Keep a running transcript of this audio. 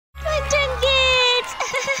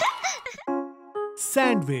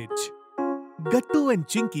Sandwich. Gattu and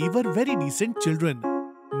Chinki were very decent children.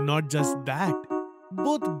 Not just that,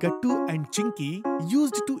 both Gattu and Chinki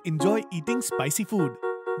used to enjoy eating spicy food.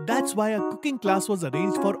 That's why a cooking class was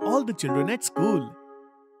arranged for all the children at school.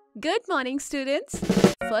 Good morning, students.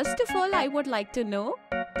 First of all, I would like to know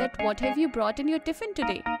that what have you brought in your tiffin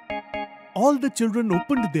today? All the children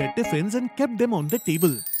opened their tiffins and kept them on the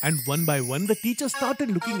table. And one by one, the teacher started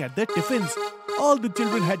looking at their tiffins. All the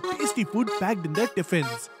children had tasty food packed in their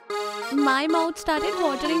tiffins. My mouth started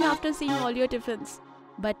watering after seeing all your tiffins.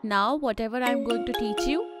 But now, whatever I'm going to teach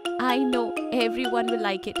you, I know everyone will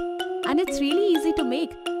like it. And it's really easy to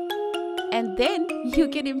make. And then you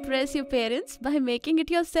can impress your parents by making it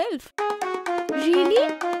yourself. Really?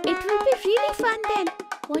 It will be really fun then.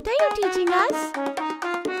 What are you teaching us?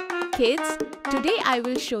 Kids, today I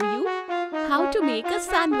will show you how to make a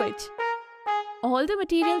sandwich. All the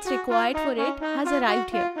materials required for it has arrived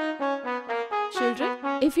here.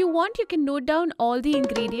 Children, if you want, you can note down all the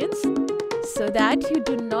ingredients so that you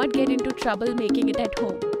do not get into trouble making it at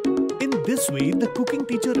home. In this way, the cooking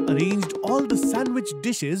teacher arranged all the sandwich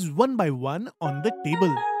dishes one by one on the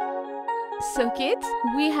table. So kids,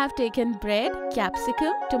 we have taken bread,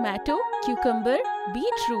 capsicum, tomato, cucumber,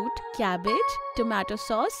 beetroot, cabbage, tomato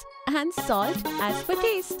sauce and salt as per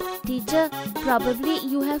taste. Teacher, probably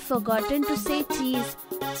you have forgotten to say cheese.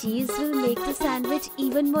 Cheese will make the sandwich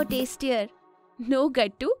even more tastier. No,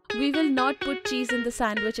 Gattu, we will not put cheese in the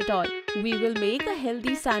sandwich at all. We will make a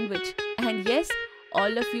healthy sandwich. And yes,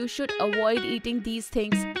 all of you should avoid eating these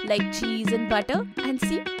things like cheese and butter. And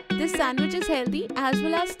see, this sandwich is healthy as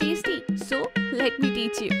well as tasty. So, let me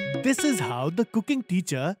teach you. This is how the cooking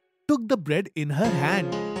teacher took the bread in her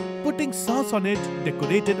hand. Putting sauce on it,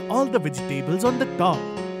 decorated all the vegetables on the top.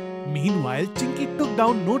 Meanwhile, Chinki took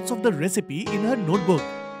down notes of the recipe in her notebook.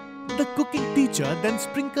 The cooking teacher then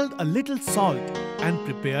sprinkled a little salt and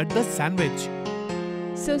prepared the sandwich.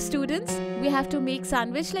 So students, we have to make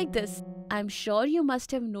sandwich like this. I'm sure you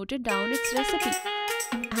must have noted down its recipe.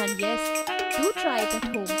 And yes, do try it at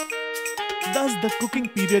home. Thus the cooking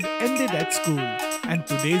period ended at school. And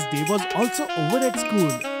today's day was also over at school.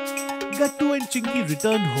 Gattu and Chinki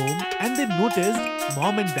returned home and they noticed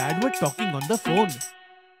Mom and Dad were talking on the phone.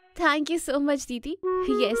 Thank you so much, Didi.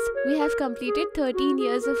 Yes, we have completed 13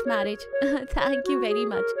 years of marriage. Thank you very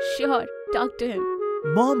much. Sure, talk to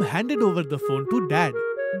him. Mom handed over the phone to Dad.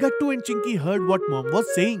 Gattu and Chinki heard what Mom was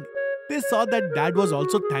saying. They saw that Dad was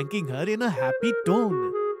also thanking her in a happy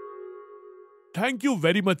tone. Thank you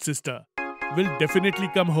very much, sister. We'll definitely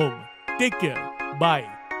come home. Take care. Bye.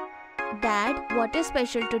 Dad, what is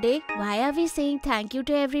special today? Why are we saying thank you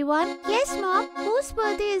to everyone? Yes, Mom. Whose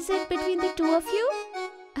birthday is it between the two of you?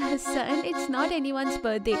 Son, it's not anyone's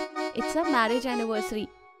birthday. It's a marriage anniversary.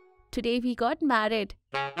 Today we got married.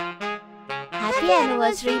 Happy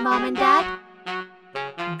anniversary, Mom and Dad.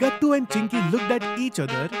 Gattu and Chinki looked at each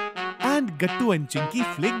other and Gattu and Chinki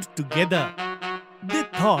flicked together. They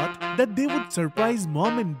thought that they would surprise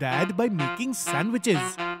Mom and Dad by making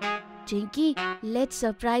sandwiches. Chinki, let's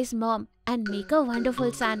surprise Mom and make a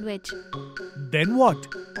wonderful sandwich. Then what?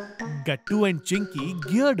 Gattu and Chinki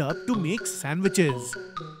geared up to make sandwiches.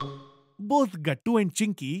 Both Gattu and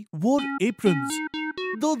Chinki wore aprons.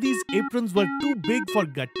 Though these aprons were too big for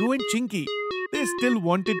Gattu and Chinki, they still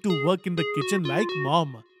wanted to work in the kitchen like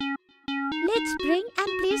Mom. Let's bring and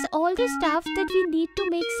place all the stuff that we need to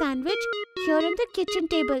make sandwich here on the kitchen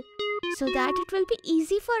table so that it will be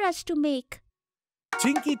easy for us to make.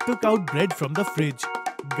 Chinki took out bread from the fridge.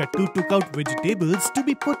 Gattu took out vegetables to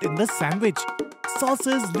be put in the sandwich.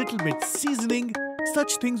 Sauces, little bit seasoning,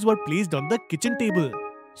 such things were placed on the kitchen table.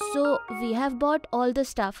 So, we have bought all the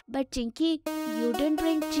stuff. But Chinki, you didn't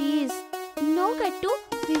bring cheese. No, Gattu,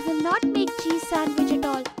 we will not make cheese sandwich at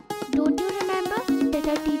all. Don't you remember that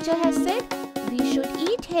our teacher has said we should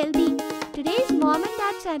eat healthy? Today is Mom and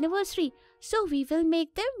Dad's anniversary, so we will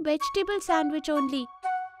make them vegetable sandwich only.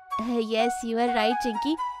 Yes, you are right,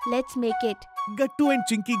 Chinki. Let's make it. Gattu and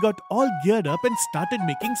Chinki got all geared up and started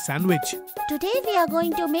making sandwich. Today we are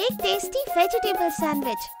going to make tasty vegetable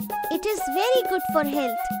sandwich. It is very good for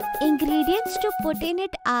health. Ingredients to put in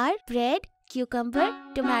it are bread, cucumber,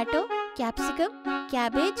 tomato, capsicum,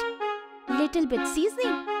 cabbage, little bit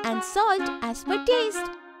seasoning and salt as per taste,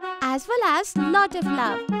 as well as lot of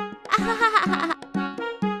love.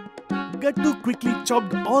 Gattu quickly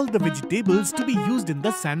chopped all the vegetables to be used in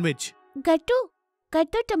the sandwich. Gattu,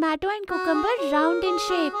 cut the tomato and cucumber round in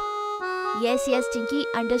shape. Yes, Chinki,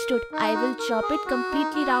 understood. I will chop it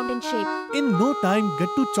completely round in shape. In no time,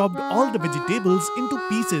 Gattu chopped all the vegetables into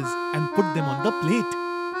pieces and put them on the plate.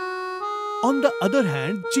 On the other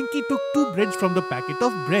hand, Chinki took 2 breads from the packet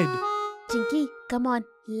of bread. Chinky, come on.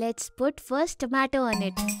 Let's put first tomato on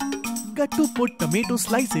it. Gattu put tomato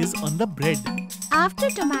slices on the bread. After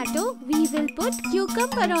tomato, we will put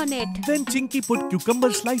cucumber on it. Then Chinky put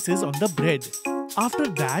cucumber slices on the bread. After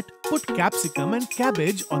that, put capsicum and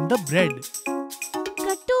cabbage on the bread.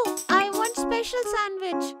 Gattu, I want special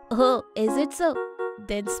sandwich. Oh, is it so?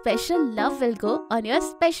 Then special love will go on your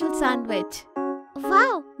special sandwich.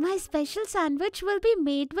 Wow, my special sandwich will be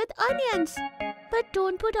made with onions. But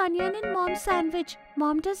don't put onion in Mom's sandwich.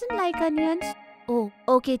 Mom doesn't like onions. Oh,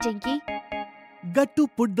 okay, Chinky. Gattu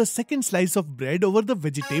put the second slice of bread over the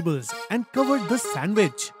vegetables and covered the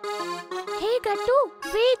sandwich. Hey, Gattu,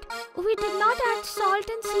 wait. We did not add salt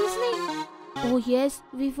and seasoning. Oh yes,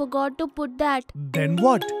 we forgot to put that. Then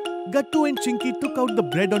what? Gattu and Chinky took out the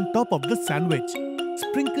bread on top of the sandwich,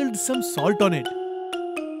 sprinkled some salt on it,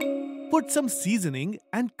 put some seasoning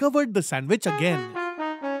and covered the sandwich again.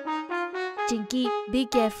 Chinky, be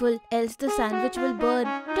careful, else the sandwich will burn.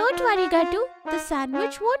 Don't worry, Gattu. The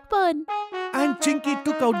sandwich won't burn. And Chinky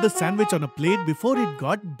took out the sandwich on a plate before it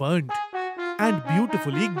got burnt and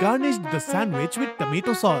beautifully garnished the sandwich with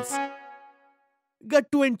tomato sauce.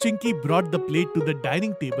 Gattu and Chinky brought the plate to the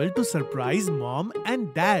dining table to surprise Mom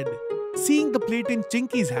and Dad. Seeing the plate in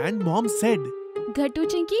Chinky's hand, Mom said, Gattu,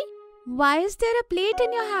 Chinky, why is there a plate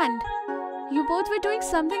in your hand? You both were doing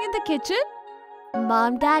something in the kitchen?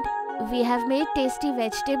 Mom, Dad, we have made tasty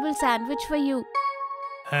vegetable sandwich for you.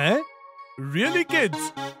 Huh? Really,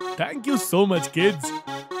 kids? Thank you so much, kids.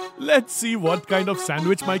 Let's see what kind of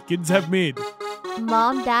sandwich my kids have made.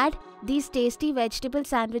 Mom, Dad, these tasty vegetable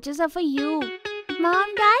sandwiches are for you.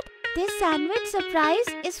 Mom, Dad, this sandwich surprise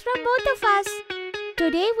is from both of us.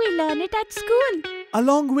 Today we learn it at school.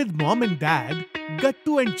 Along with Mom and Dad,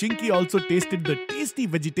 Gattu and Chinky also tasted the tasty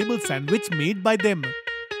vegetable sandwich made by them.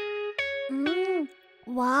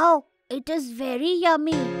 Wow, it is very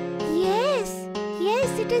yummy. Yes,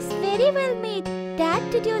 it is very well made.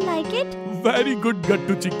 Dad, did you like it? Very good,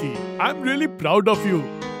 Gattu, Chinky. I'm really proud of you.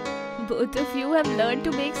 Both of you have learned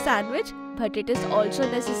to make sandwich, but it is also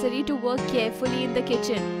necessary to work carefully in the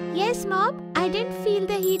kitchen. Yes, Mom. I didn't feel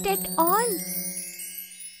the heat at all.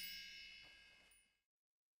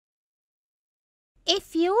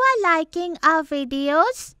 If you are liking our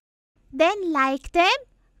videos, then like them,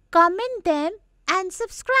 comment them and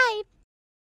subscribe.